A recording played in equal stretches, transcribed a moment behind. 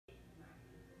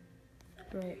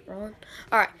Right, rolling.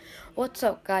 Alright, what's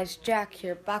up guys? Jack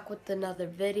here, back with another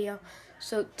video.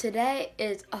 So today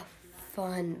is a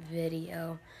fun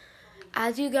video.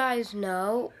 As you guys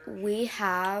know, we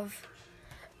have,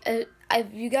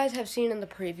 you guys have seen in the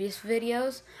previous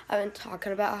videos, I've been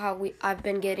talking about how I've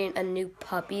been getting a new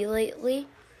puppy lately.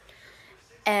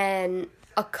 And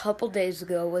a couple days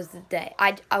ago was the day.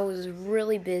 I was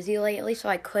really busy lately, so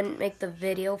I couldn't make the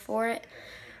video for it.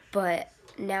 But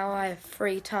now I have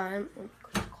free time.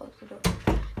 Close the door.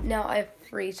 Now I have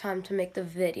free time to make the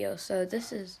video. So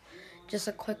this is just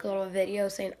a quick little video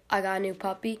saying I got a new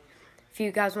puppy. If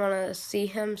you guys want to see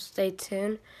him, stay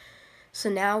tuned. So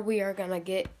now we are going to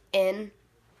get in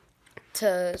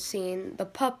to seeing the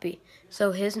puppy.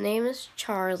 So his name is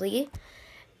Charlie.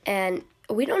 And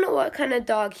we don't know what kind of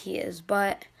dog he is,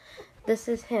 but this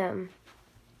is him.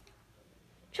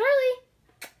 Charlie!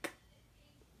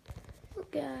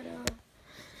 Look at him.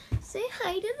 Say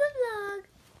hi to the vlog.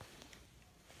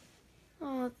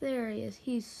 Oh, there he is.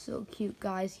 He's so cute,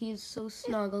 guys. He's so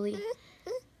snuggly.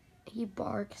 He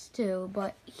barks too,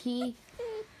 but he...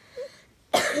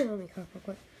 Let me cough real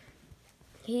quick.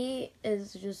 He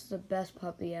is just the best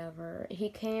puppy ever. He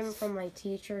came from my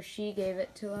teacher. She gave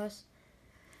it to us.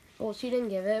 Well, she didn't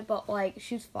give it, but, like,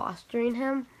 she's fostering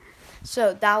him.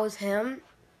 So that was him.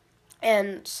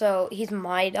 And so he's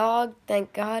my dog,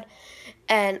 thank God.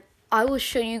 And I will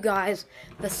show you guys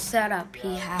the setup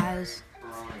he has.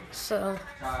 So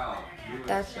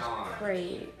that's his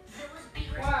crate.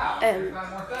 And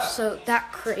so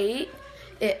that crate,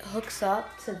 it hooks up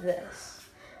to this.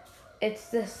 It's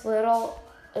this little,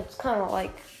 it's kind of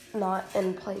like not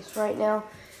in place right now.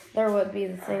 There would be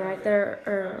the thing right there,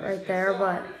 or right there,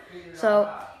 but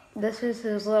so this is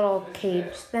his little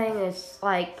cage thing. It's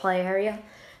like play area.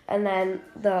 And then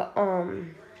the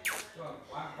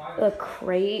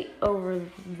crate over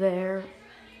there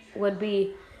would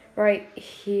be right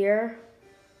here.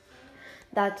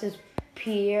 That's his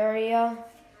pee area,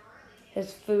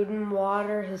 his food and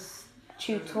water, his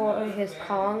chew toy, his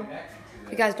Kong.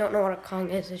 If you guys don't know what a Kong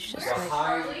is, it's just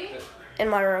like in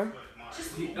my room.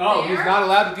 Oh, he's not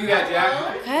allowed to do that,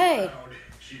 Jack. Okay.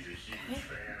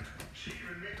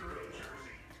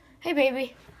 Hey,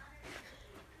 baby.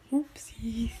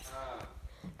 Oopsies.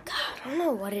 God, I don't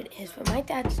know what it is, but my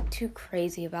dad's too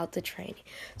crazy about the training.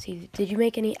 See, did you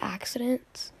make any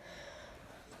accidents?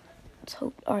 Let's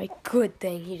hope. All right, good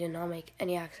thing he did not make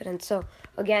any accidents. So,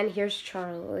 again, here's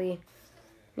Charlie.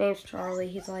 Name's Charlie.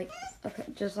 He's like, okay,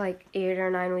 just like 8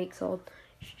 or 9 weeks old.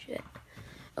 Shit.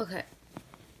 Okay.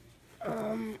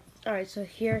 Alright, so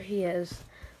here he is.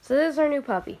 So this is our new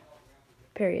puppy.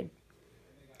 Period.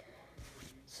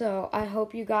 So I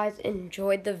hope you guys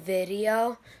enjoyed the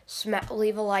video.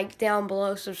 Leave a like down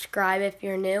below. Subscribe if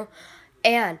you're new.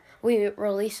 And we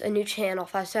release a new channel.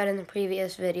 If I said in the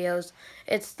previous videos,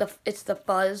 it's the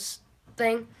Fuzz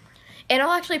thing. And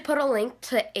I'll actually put a link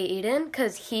to Aiden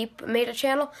because he made a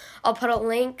channel. I'll put a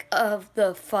link of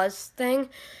the Fuzz thing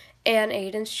and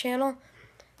Aiden's channel.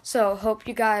 So, hope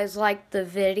you guys liked the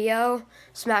video.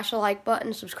 Smash the like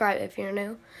button, subscribe if you're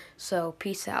new. So,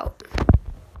 peace out.